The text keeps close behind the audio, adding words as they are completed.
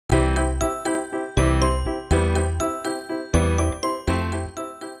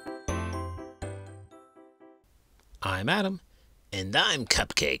I'm Adam. And I'm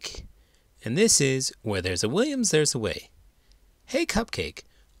Cupcake. And this is Where There's a Williams, There's a Way. Hey Cupcake,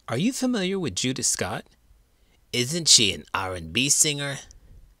 are you familiar with Judith Scott? Isn't she an R&B singer?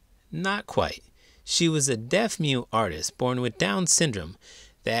 Not quite. She was a deaf-mute artist born with Down syndrome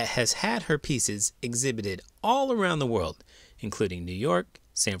that has had her pieces exhibited all around the world, including New York,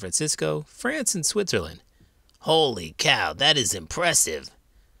 San Francisco, France, and Switzerland. Holy cow, that is impressive.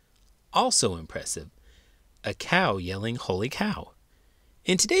 Also impressive, a cow yelling "Holy cow."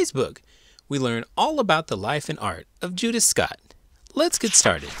 In today's book, we learn all about the life and art of Judith Scott. Let's get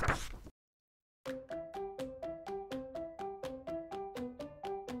started.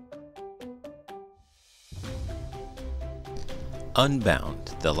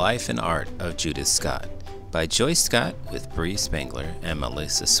 Unbound, The Life and Art of Judith Scott by Joyce Scott with Brie Spangler and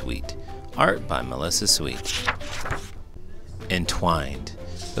Melissa Sweet. Art by Melissa Sweet. Entwined.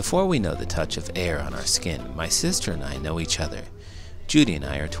 Before we know the touch of air on our skin, my sister and I know each other. Judy and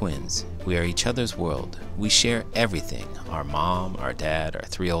I are twins. We are each other's world. We share everything, our mom, our dad, our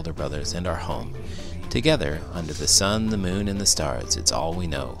 3 older brothers, and our home. Together, under the sun, the moon, and the stars, it's all we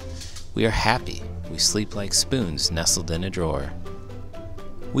know. We are happy. We sleep like spoons nestled in a drawer.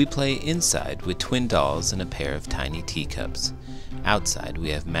 We play inside with twin dolls and a pair of tiny teacups. Outside, we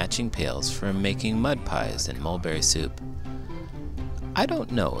have matching pails for making mud pies and mulberry soup. I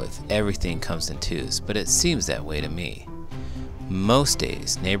don't know if everything comes in twos, but it seems that way to me. Most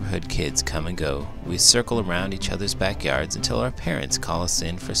days, neighborhood kids come and go. We circle around each other's backyards until our parents call us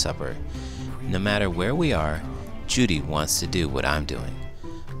in for supper. No matter where we are, Judy wants to do what I'm doing.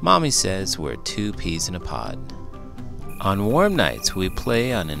 Mommy says we're 2 peas in a pod. On warm nights, we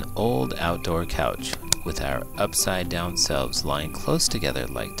play on an old outdoor couch with our upside-down selves lying close together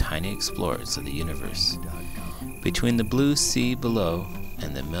like tiny explorers of the universe. Between the blue sea below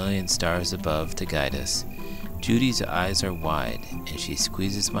and the million stars above to guide us, Judy's eyes are wide and she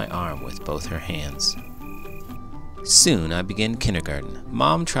squeezes my arm with both her hands. Soon I begin kindergarten.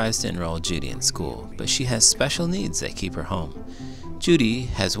 Mom tries to enroll Judy in school, but she has special needs that keep her home. Judy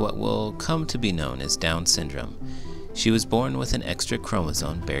has what will come to be known as Down syndrome. She was born with an extra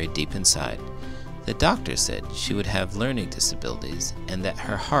chromosome buried deep inside. The doctor said she would have learning disabilities and that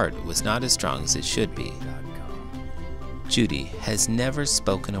her heart was not as strong as it should be. Judy has never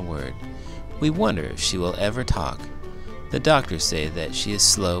spoken a word. We wonder if she will ever talk. The doctors say that she is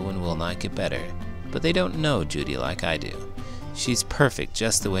slow and will not get better, but they don't know Judy like I do. She's perfect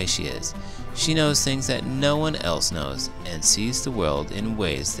just the way she is. She knows things that no one else knows and sees the world in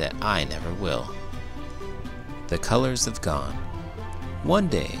ways that I never will. The colors have gone. One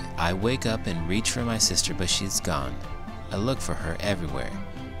day, I wake up and reach for my sister, but she's gone. I look for her everywhere.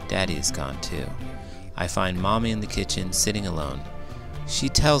 Daddy is gone too. I find Mommy in the kitchen, sitting alone. She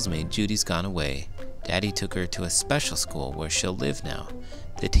tells me Judy's gone away. Daddy took her to a special school where she'll live now.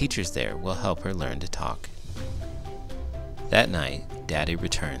 The teachers there will help her learn to talk. That night, Daddy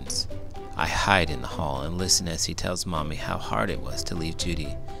returns. I hide in the hall and listen as he tells Mommy how hard it was to leave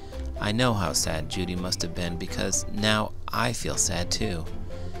Judy. I know how sad Judy must have been because now I feel sad too.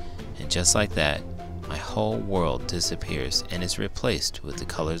 And just like that, my whole world disappears and is replaced with the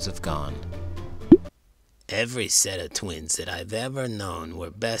colors of gone. Every set of twins that I've ever known were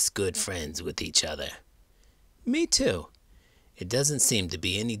best good friends with each other. Me too. It doesn't seem to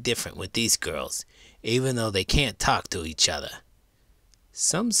be any different with these girls, even though they can't talk to each other.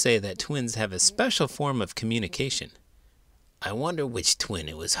 Some say that twins have a special form of communication. I wonder which twin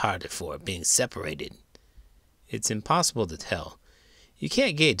it was harder for being separated. It's impossible to tell. You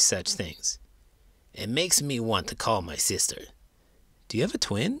can't gauge such things. It makes me want to call my sister. Do you have a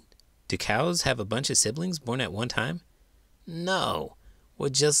twin? Do cows have a bunch of siblings born at one time? No, we're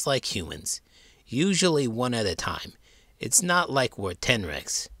just like humans. Usually one at a time. It's not like we're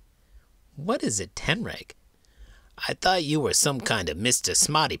tenrecs. What is a tenrec? I thought you were some kind of Mr.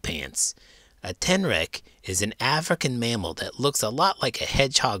 Smarty Pants. A tenrec is an African mammal that looks a lot like a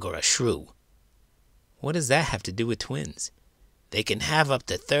hedgehog or a shrew. What does that have to do with twins? They can have up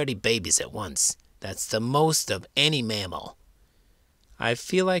to 30 babies at once. That's the most of any mammal. I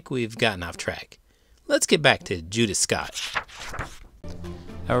feel like we've gotten off track. Let's get back to Judith Scott.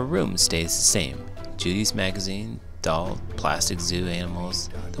 Our room stays the same. Judy's magazine, doll, plastic zoo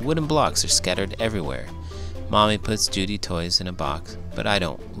animals. The wooden blocks are scattered everywhere. Mommy puts Judy toys in a box, but I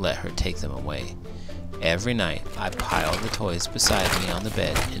don't let her take them away. Every night, I pile the toys beside me on the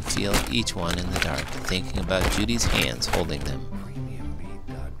bed and feel each one in the dark, thinking about Judy's hands holding them.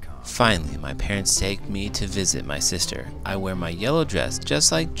 Finally, my parents take me to visit my sister. I wear my yellow dress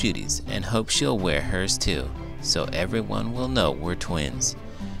just like Judy's and hope she'll wear hers too, so everyone will know we're twins.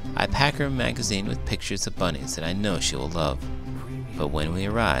 I pack her a magazine with pictures of bunnies that I know she will love. But when we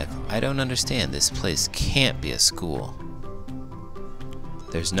arrive, I don't understand. This place can't be a school.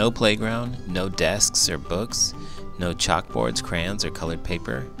 There's no playground, no desks or books, no chalkboards, crayons, or colored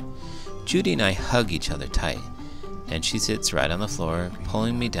paper. Judy and I hug each other tight, and she sits right on the floor,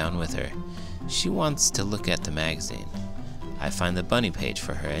 pulling me down with her. She wants to look at the magazine. I find the bunny page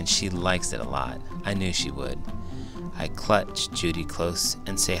for her, and she likes it a lot. I knew she would. I clutch Judy close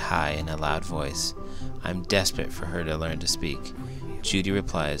and say hi in a loud voice. I'm desperate for her to learn to speak. Judy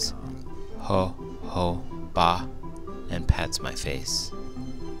replies, "Ho, ho, ba," and pats my face.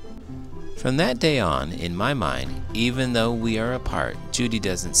 From that day on, in my mind, even though we are apart, Judy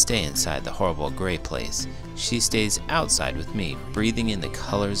doesn't stay inside the horrible gray place. She stays outside with me, breathing in the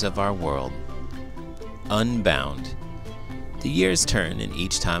colors of our world. Unbound. The years turn, and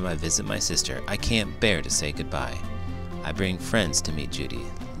each time I visit my sister, I can't bear to say goodbye. I bring friends to meet Judy.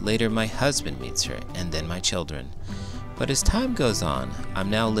 Later, my husband meets her, and then my children. But as time goes on,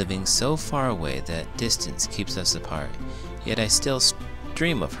 I'm now living so far away that distance keeps us apart, yet I still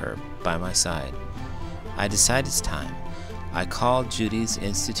dream of her by my side. I decide it's time. I called Judy's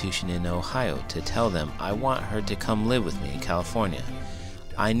institution in Ohio to tell them I want her to come live with me in California.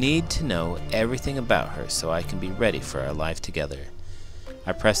 I need to know everything about her so I can be ready for our life together.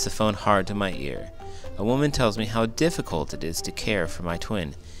 I press the phone hard to my ear. A woman tells me how difficult it is to care for my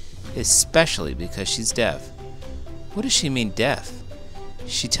twin, especially because she's deaf. What does she mean, deaf?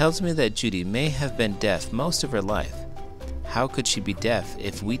 She tells me that Judy may have been deaf most of her life. How could she be deaf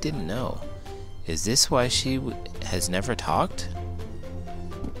if we didn't know? Is this why she has never talked?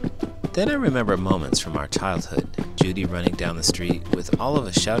 Then I remember moments from our childhood. Judy running down the street with all of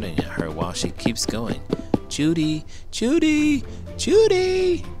us shouting at her while she keeps going. Judy, Judy,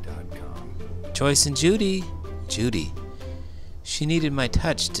 Judy! Joyce and Judy, Judy. She needed my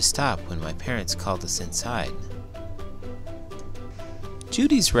touch to stop when my parents called us inside.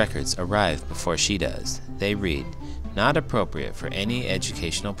 Judy's records arrive before she does. They read, "Not appropriate for any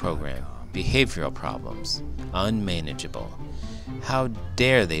educational program. Behavioral problems. Unmanageable." How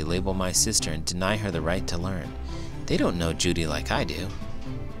dare they label my sister and deny her the right to learn? They don't know Judy like I do.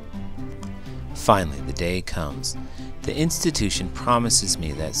 Finally, the day comes. The institution promises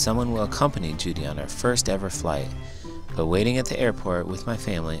me that someone will accompany Judy on her first ever flight. But waiting at the airport with my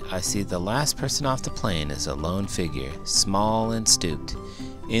family, I see the last person off the plane is a lone figure, small and stooped,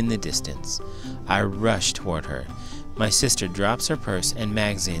 in the distance. I rush toward her. My sister drops her purse and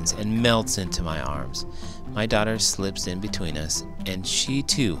magazines and melts into my arms. My daughter slips in between us, and she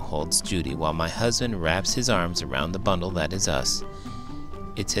too holds Judy while my husband wraps his arms around the bundle that is us.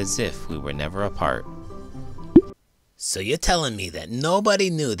 It's as if we were never apart. So you're telling me that nobody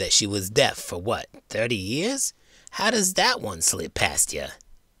knew that she was deaf for what, 30 years? How does that one slip past you?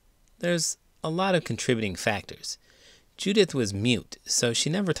 There's a lot of contributing factors. Judith was mute, so she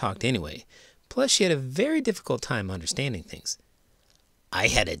never talked anyway. Plus, she had a very difficult time understanding things. I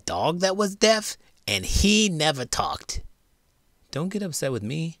had a dog that was deaf, and he never talked. Don't get upset with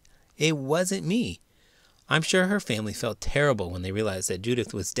me. It wasn't me. I'm sure her family felt terrible when they realized that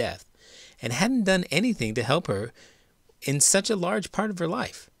Judith was deaf and hadn't done anything to help her in such a large part of her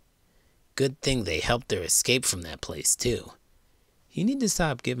life. Good thing they helped her escape from that place, too. You need to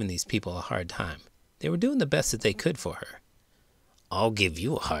stop giving these people a hard time. They were doing the best that they could for her. I'll give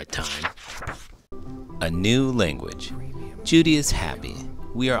you a hard time. A new language. Judy is happy.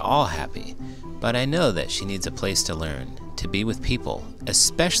 We are all happy. But I know that she needs a place to learn, to be with people,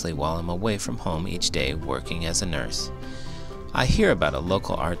 especially while I'm away from home each day working as a nurse. I hear about a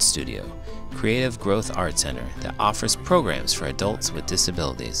local art studio, Creative Growth Art Center, that offers programs for adults with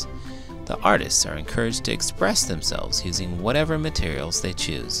disabilities. The artists are encouraged to express themselves using whatever materials they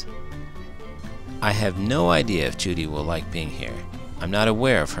choose. I have no idea if Judy will like being here. I'm not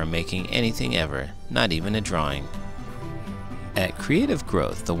aware of her making anything ever, not even a drawing. At Creative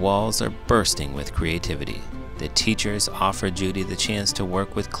Growth, the walls are bursting with creativity. The teachers offer Judy the chance to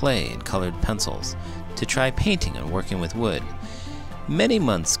work with clay and colored pencils, to try painting and working with wood. Many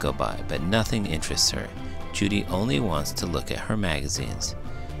months go by, but nothing interests her. Judy only wants to look at her magazines.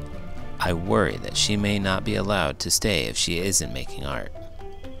 I worry that she may not be allowed to stay if she isn't making art.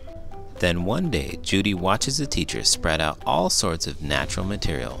 Then one day, Judy watches the teacher spread out all sorts of natural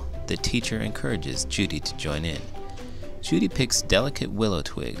material. The teacher encourages Judy to join in. Judy picks delicate willow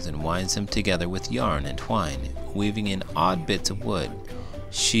twigs and winds them together with yarn and twine, weaving in odd bits of wood.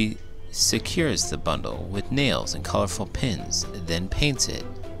 She secures the bundle with nails and colorful pins, then paints it.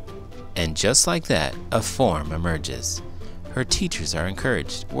 And just like that, a form emerges. Her teachers are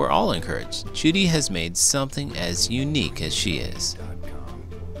encouraged. We're all encouraged. Judy has made something as unique as she is.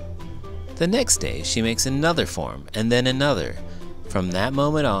 The next day, she makes another form, and then another. From that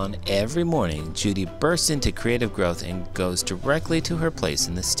moment on, every morning, Judy bursts into creative growth and goes directly to her place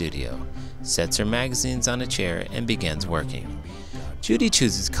in the studio, sets her magazines on a chair, and begins working. Judy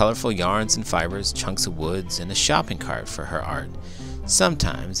chooses colorful yarns and fibers, chunks of woods, and a shopping cart for her art.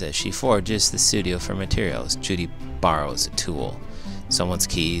 Sometimes, as she forages the studio for materials, Judy borrows a tool, someone's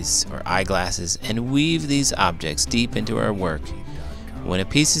keys or eyeglasses, and weave these objects deep into her work. When a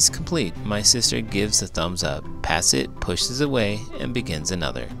piece is complete, my sister gives a thumbs up, passes it, pushes away, and begins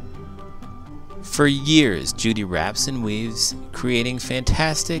another. For years, Judy wraps and weaves, creating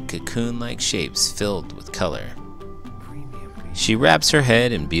fantastic cocoon-like shapes filled with color. She wraps her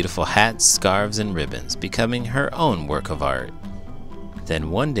head in beautiful hats, scarves, and ribbons, becoming her own work of art.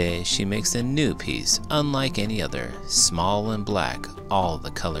 Then one day, she makes a new piece, unlike any other, small and black, all the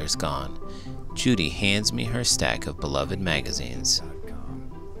colors gone. Judy hands me her stack of beloved magazines.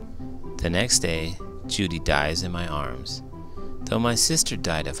 The next day, Judy dies in my arms. Though my sister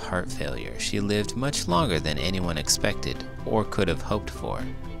died of heart failure, she lived much longer than anyone expected or could have hoped for.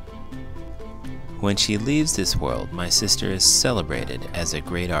 When she leaves this world, my sister is celebrated as a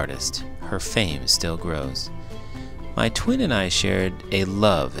great artist. Her fame still grows. My twin and I shared a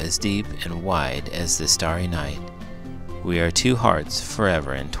love as deep and wide as the starry night. We are two hearts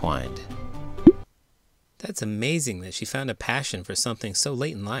forever entwined. That's amazing that she found a passion for something so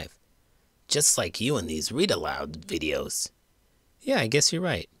late in life. Just like you in these read aloud videos. Yeah, I guess you're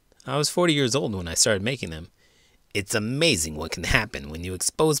right. I was 40 years old when I started making them. It's amazing what can happen when you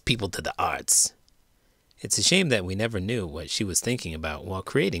expose people to the arts. It's a shame that we never knew what she was thinking about while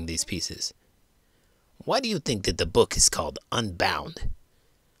creating these pieces. Why do you think that the book is called Unbound?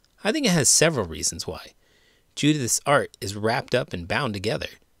 I think it has several reasons why. Judith's art is wrapped up and bound together.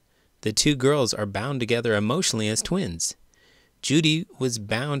 The two girls are bound together emotionally as twins. Judy was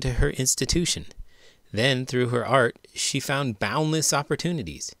bound to her institution. Then, through her art, she found boundless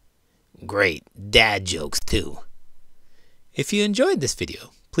opportunities. Great dad jokes, too. If you enjoyed this video,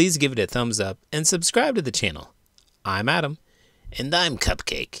 please give it a thumbs up and subscribe to the channel. I'm Adam. And I'm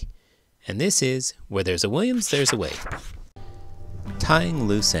Cupcake. And this is Where There's a Williams, There's a Way. Tying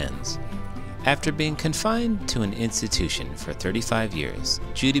loose ends. After being confined to an institution for 35 years,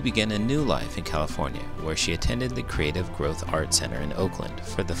 Judy began a new life in California, where she attended the Creative Growth Art Center in Oakland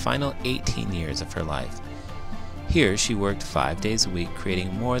for the final 18 years of her life. Here, she worked 5 days a week,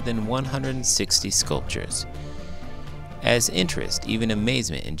 creating more than 160 sculptures. As interest, even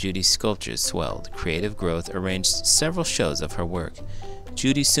amazement in Judy's sculptures swelled, Creative Growth arranged several shows of her work.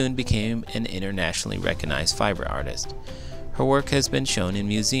 Judy soon became an internationally recognized fiber artist. Her work has been shown in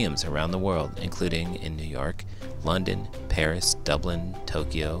museums around the world, including in New York, London, Paris, Dublin,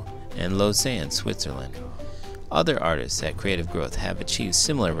 Tokyo, and Lausanne, Switzerland. Other artists at Creative Growth have achieved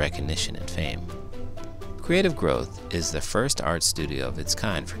similar recognition and fame. Creative Growth is the first art studio of its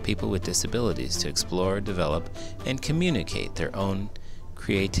kind for people with disabilities to explore, develop, and communicate their own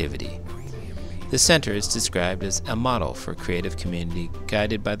creativity. The center is described as a model for creative community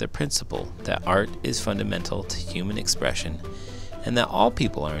guided by the principle that art is fundamental to human expression and that all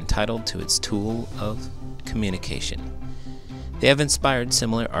people are entitled to its tool of communication. They have inspired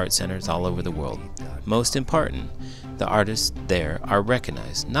similar art centers all over the world. Most important, the artists there are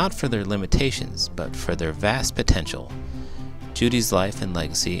recognized not for their limitations but for their vast potential. Judy's life and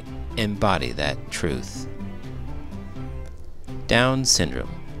legacy embody that truth. Down syndrome.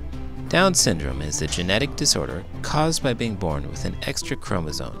 Down syndrome is a genetic disorder caused by being born with an extra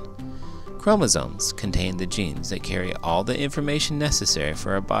chromosome. Chromosomes contain the genes that carry all the information necessary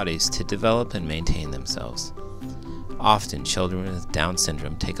for our bodies to develop and maintain themselves. Often, children with Down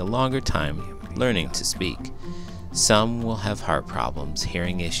syndrome take a longer time learning to speak. Some will have heart problems,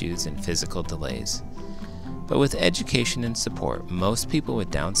 hearing issues, and physical delays. But with education and support, most people with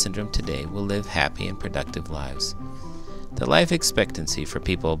Down syndrome today will live happy and productive lives. The life expectancy for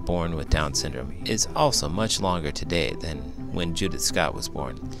people born with Down syndrome is also much longer today than when Judith Scott was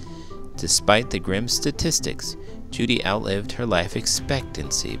born. Despite the grim statistics, Judy outlived her life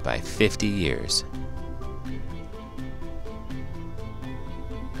expectancy by 50 years.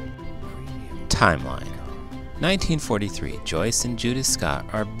 Timeline. 1943, Joyce and Judith Scott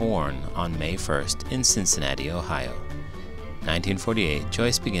are born on May 1st in Cincinnati, Ohio. 1948,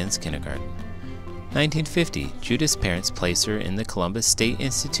 Joyce begins kindergarten. 1950, Judith's parents place her in the Columbus State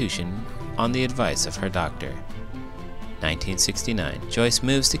Institution on the advice of her doctor. 1969, Joyce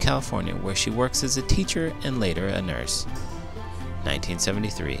moves to California where she works as a teacher and later a nurse.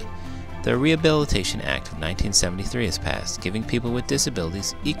 1973, the Rehabilitation Act of 1973 is passed, giving people with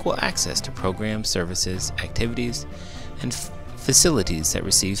disabilities equal access to programs, services, activities, and facilities that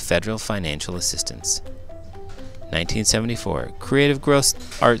receive federal financial assistance. 1974, Creative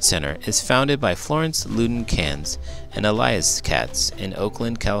Growth Art Center is founded by Florence Loudon Cans and Elias Katz in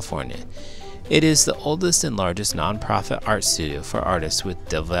Oakland, California. It is the oldest and largest nonprofit art studio for artists with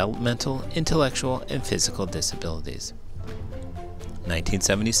developmental, intellectual, and physical disabilities.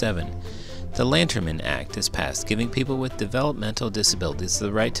 1977, the Lanterman Act is passed, giving people with developmental disabilities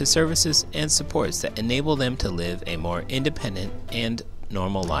the right to services and supports that enable them to live a more independent and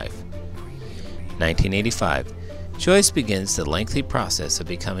normal life. 1985, Joyce begins the lengthy process of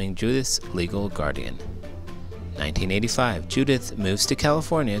becoming Judith's legal guardian. 1985, Judith moves to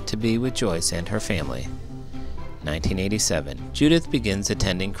California to be with Joyce and her family. 1987, Judith begins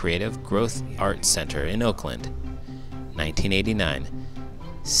attending Creative Growth Art Center in Oakland. 1989,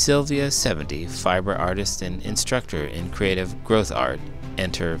 Sylvia 70, fiber artist and instructor in creative growth art,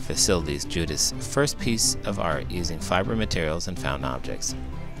 enter facilities Judith's first piece of art using fiber materials and found objects.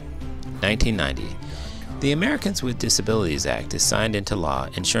 1990, the Americans with Disabilities Act is signed into law,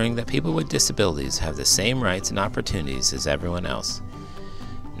 ensuring that people with disabilities have the same rights and opportunities as everyone else.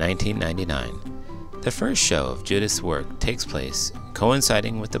 1999, the first show of Judith's work takes place,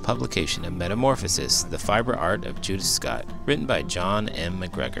 coinciding with the publication of Metamorphosis, the Fiber Art of Judith Scott, written by John M.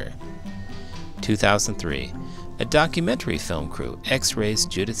 McGregor. 2003, a documentary film crew X-rays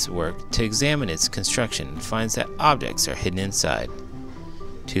Judith's work to examine its construction and finds that objects are hidden inside.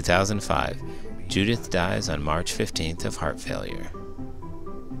 2005, Judith dies on March 15th of heart failure.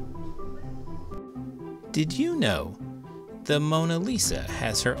 Did you know the Mona Lisa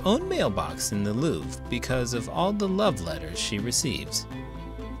has her own mailbox in the Louvre because of all the love letters she receives?